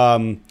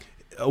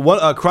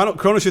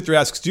 Chrono Shifter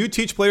asks, do you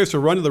teach players to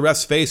run to the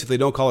ref's face if they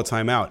don't call a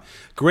timeout?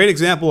 Great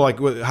example, like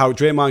how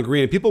Draymond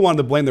Green, people wanted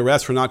to blame the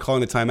refs for not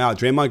calling the timeout.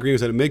 Draymond Green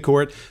was at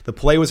midcourt. The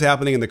play was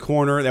happening in the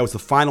corner. That was the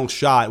final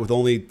shot with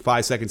only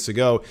 5 seconds to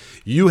go.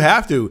 You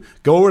have to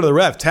go over to the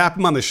ref, tap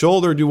him on the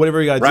shoulder, do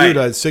whatever you got to do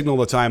to signal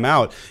the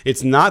timeout.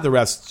 It's not the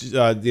ref's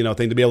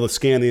thing to be able to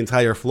scan the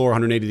entire floor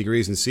 180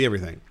 degrees and see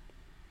everything.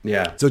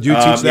 Yeah. So do you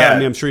teach that? Yeah. I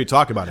mean, I'm sure you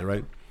talk about it,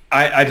 right?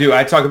 I do.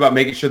 I talk about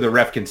making sure the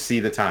ref can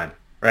see the time.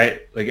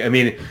 Right? Like, I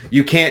mean,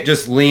 you can't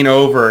just lean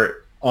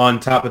over on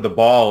top of the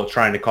ball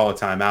trying to call a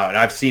timeout. And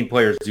I've seen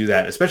players do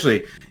that,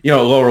 especially,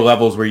 lower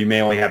levels where you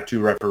may only have 2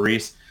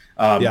 referees.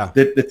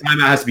 The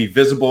timeout has to be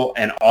visible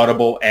and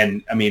audible.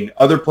 And, I mean,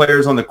 other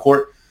players on the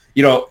court,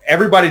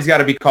 everybody's got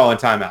to be calling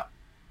timeout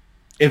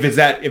if it's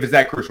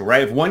that crucial,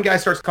 right? If one guy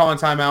starts calling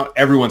timeout,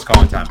 everyone's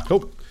calling timeut.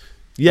 Cool.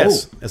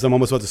 Yes, as I'm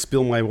almost about to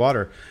spill my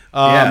water.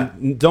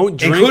 Don't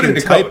drink including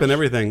and type coach. And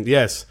everything.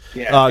 Yes.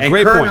 Yeah. And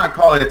great Kerr point. not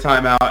calling a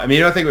timeout. I mean,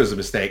 I don't think it was a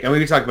mistake. I mean,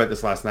 we talked about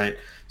this last night,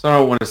 so I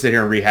don't want to sit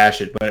here and rehash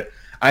it. But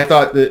I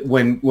thought that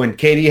when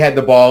KD had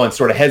the ball and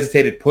sort of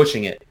hesitated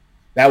pushing it,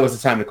 that was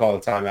the time to call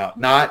a timeout.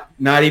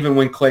 Not even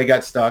when Klay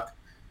got stuck.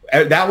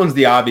 That one's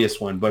the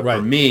obvious one. But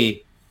for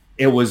me,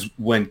 it was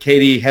when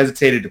KD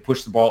hesitated to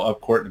push the ball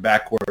up court and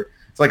back court.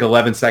 It's like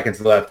 11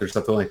 seconds left or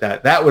something like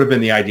that. That would have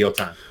been the ideal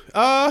time.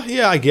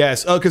 Yeah, I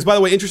guess. Because, by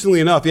the way, interestingly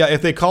enough,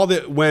 if they called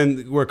it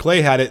where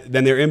Klay had it,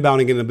 then they're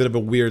inbounding in a bit of a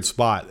weird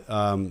spot.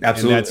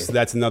 Absolutely. And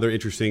that's another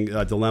interesting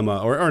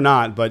dilemma, or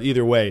not, but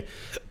either way.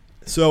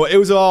 So it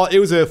was a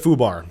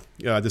foobar,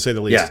 to say the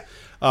least.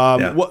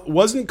 Yeah.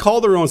 Wasn't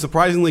Calderon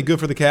surprisingly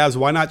good for the Cavs?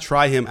 Why not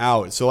try him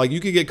out? So,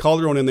 you could get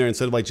Calderon in there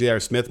instead of, J.R.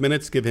 Smith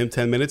minutes, give him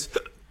 10 minutes.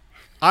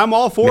 I'm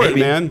all for it,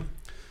 man.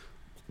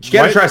 You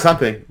got to try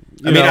something.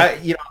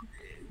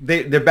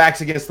 Their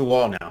back's against the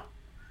wall now.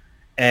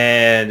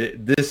 And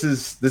this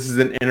is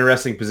an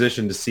interesting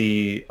position to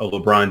see a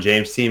LeBron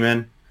James team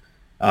in.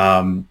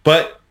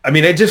 But I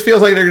mean, it just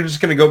feels like they're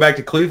just going to go back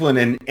to Cleveland,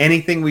 and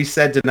anything we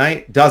said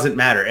tonight doesn't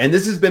matter. And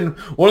this has been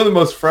one of the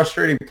most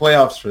frustrating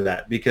playoffs for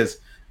that, because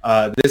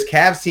this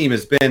Cavs team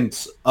has been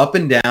up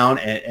and down,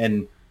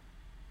 and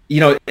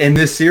in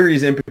this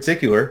series in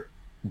particular,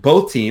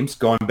 both teams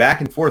going back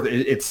and forth.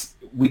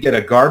 We get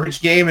a garbage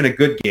game and a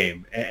good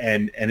game,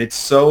 and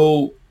it's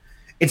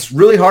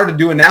really hard to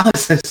do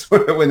analysis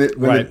when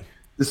the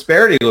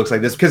disparity looks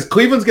like this, because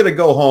Cleveland's going to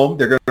go home.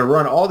 They're going to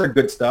run all their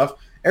good stuff.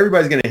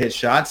 Everybody's going to hit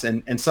shots,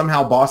 and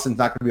somehow Boston's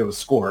not going to be able to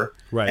score.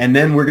 Right. And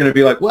then we're going to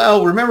be like,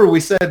 well, remember we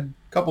said a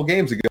couple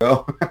games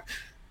ago.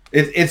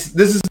 This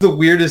is the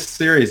weirdest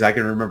series I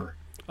can remember.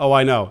 Oh,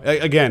 I know.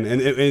 Again,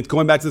 and it's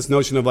going back to this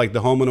notion of like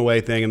the home and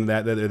away thing, and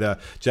the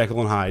Jekyll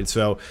and Hyde.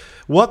 So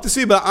we'll have to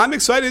see. But I'm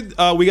excited.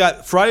 We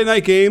got Friday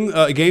night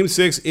game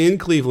 6 in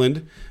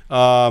Cleveland.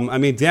 I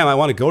mean, damn, I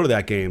want to go to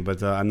that game,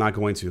 but I'm not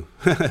going to.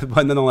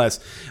 But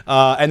nonetheless,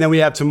 and then we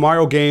have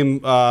tomorrow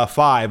game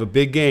 5, a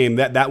big game.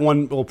 That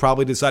one will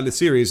probably decide the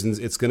series, and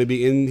it's going to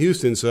be in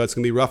Houston, so that's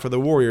going to be rough for the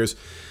Warriors.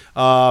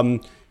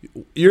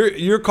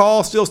 Your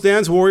call still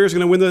stands. Warriors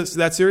going to win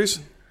that series?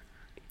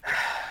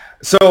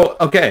 So,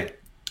 okay.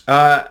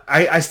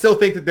 I still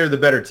think that they're the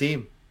better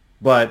team,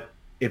 but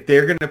if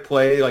they're going to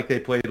play like they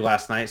played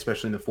last night,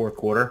 especially in the fourth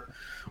quarter,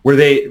 where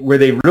they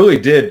really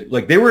did,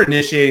 like, they were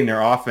initiating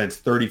their offense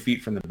 30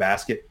 feet from the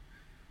basket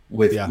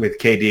with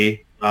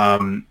KD.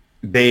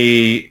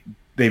 They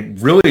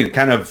really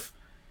kind of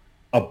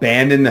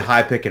abandoned the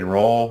high pick and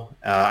roll.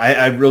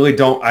 I really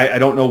don't. I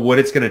don't know what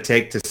it's going to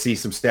take to see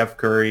some Steph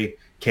Curry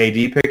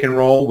KD pick and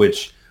roll,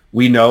 which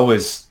we know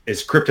is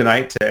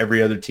kryptonite to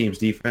every other team's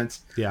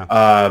defense.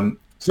 Yeah.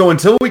 So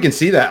until we can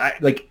see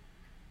that,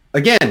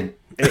 again,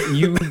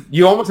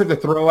 you almost have to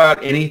throw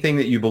out anything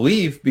that you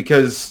believe,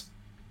 because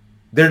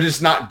they're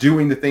just not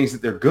doing the things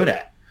that they're good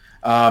at.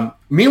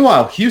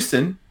 Meanwhile,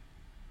 Houston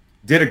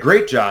did a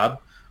great job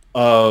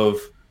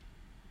of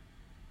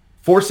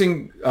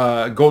forcing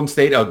Golden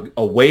State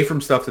away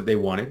from stuff that they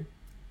wanted,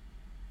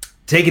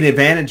 taking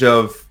advantage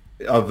of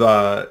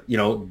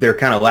their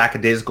kind of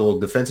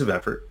lackadaisical defensive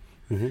effort,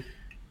 and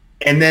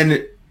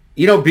then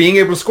being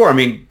able to score. I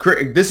mean,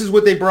 this is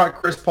what they brought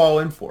Chris Paul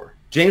in for.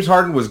 James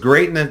Harden was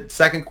great in the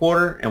second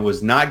quarter and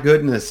was not good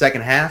in the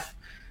second half.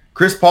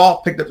 Chris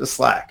Paul picked up the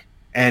slack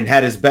and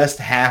had his best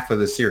half of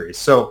the series.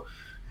 So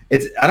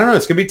I don't know.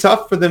 It's going to be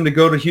tough for them to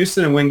go to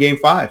Houston and win Game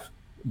 5.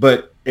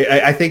 But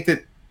I think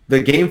that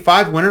the Game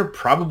 5 winner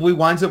probably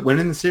winds up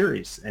winning the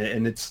series.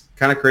 And it's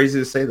kind of crazy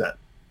to say that.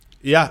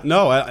 Yeah,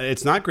 no,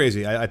 it's not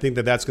crazy. I think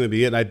that's going to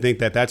be it. And I think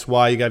that's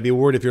why you got to be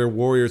worried if you're a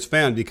Warriors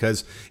fan,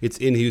 because it's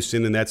in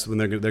Houston, and that's when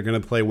they're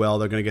going to play well.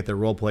 They're going to get their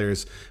role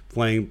players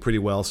playing pretty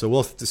well. So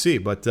we'll have to see.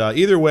 But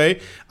either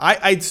way,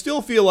 I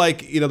still feel like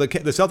the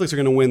Celtics are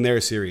going to win their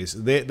series.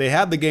 They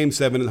have the Game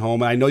 7 at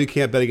home. And I know you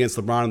can't bet against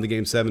LeBron in the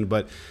Game 7,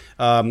 but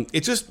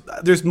it's just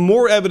there's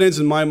more evidence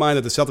in my mind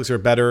that the Celtics are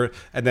better,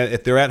 and that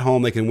if they're at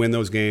home, they can win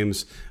those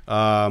games.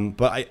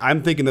 But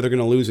I'm thinking that they're going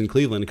to lose in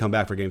Cleveland and come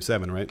back for Game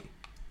 7, right?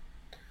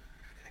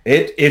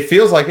 It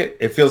feels like it.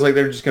 It feels like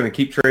they're just going to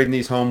keep trading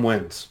these home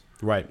wins.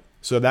 Right.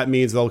 So that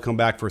means they'll come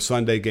back for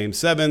Sunday Game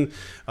 7,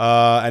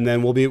 and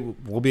then we'll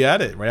be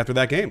at it right after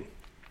that game.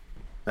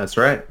 That's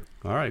right.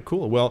 All right,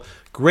 cool. Well,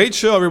 great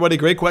show, everybody.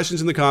 Great questions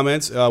in the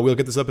comments. We'll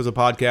get this up as a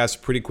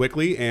podcast pretty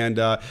quickly,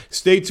 and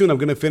stay tuned. I'm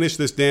going to finish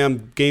this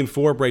damn Game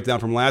 4 breakdown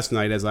from last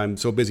night, as I'm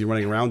so busy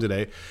running around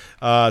today.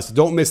 So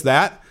don't miss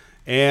that.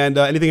 And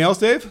anything else,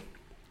 Dave?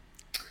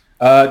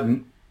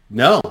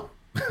 No. All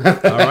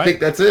right. I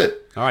think that's it.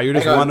 All right, you're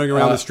just wandering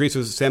around the streets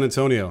of San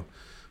Antonio.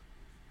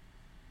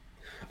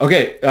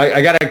 Okay,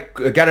 I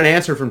got an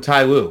answer from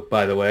Ty Lue,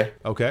 by the way.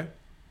 Okay.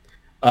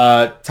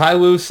 Ty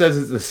Lue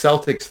says that the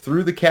Celtics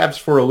threw the Cavs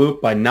for a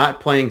loop by not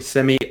playing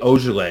Semi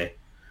Ojeleye.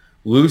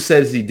 Lue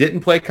says he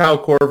didn't play Kyle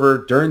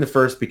Korver during the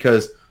first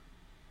because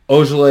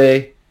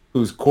Ojeleye,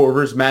 who's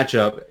Korver's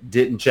matchup,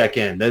 didn't check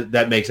in.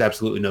 That makes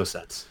absolutely no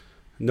sense.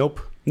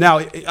 Nope. Now,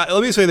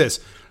 let me say this.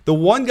 The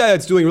one guy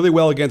that's doing really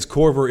well against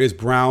Korver is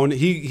Brown.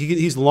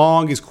 He's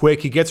long, he's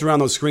quick, he gets around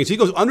those screens. He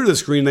goes under the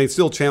screen and he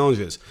still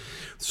challenges.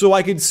 So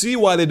I could see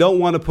why they don't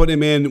want to put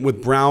him in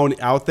with Brown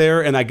out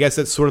there, and I guess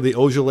that's sort of the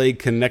Ojeleye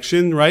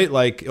connection, right?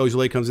 Like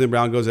Ojeleye comes in,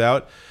 Brown goes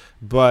out.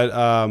 But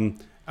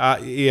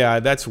yeah,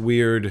 that's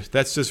weird.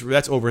 That's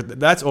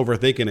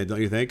overthinking it,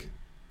 don't you think?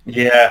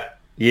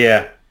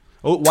 Yeah.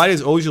 Oh, why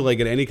does Ojeleye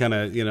get any kind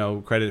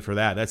of credit for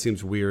that? That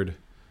seems weird.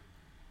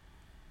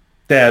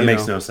 That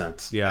makes no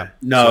sense. Yeah.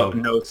 No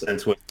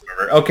sense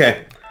whatsoever.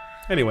 Okay.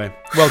 Anyway,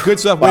 well, good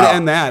stuff. Way to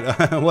end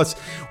that.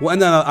 We'll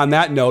end on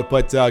that note.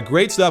 But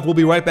great stuff. We'll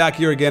be right back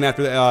here again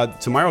after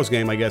tomorrow's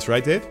game, I guess,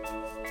 right, Dave?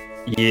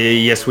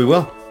 Yes, we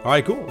will. All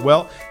right, cool.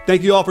 Well,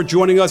 thank you all for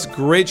joining us.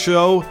 Great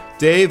show.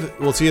 Dave,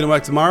 we'll see you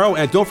tomorrow.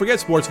 And don't forget,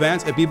 sports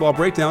fans, at B-Ball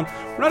Breakdown,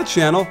 we're not a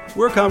channel,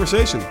 we're a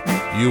conversation.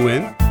 You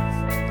win?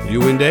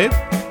 You win, Dave?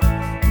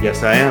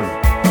 Yes, I am.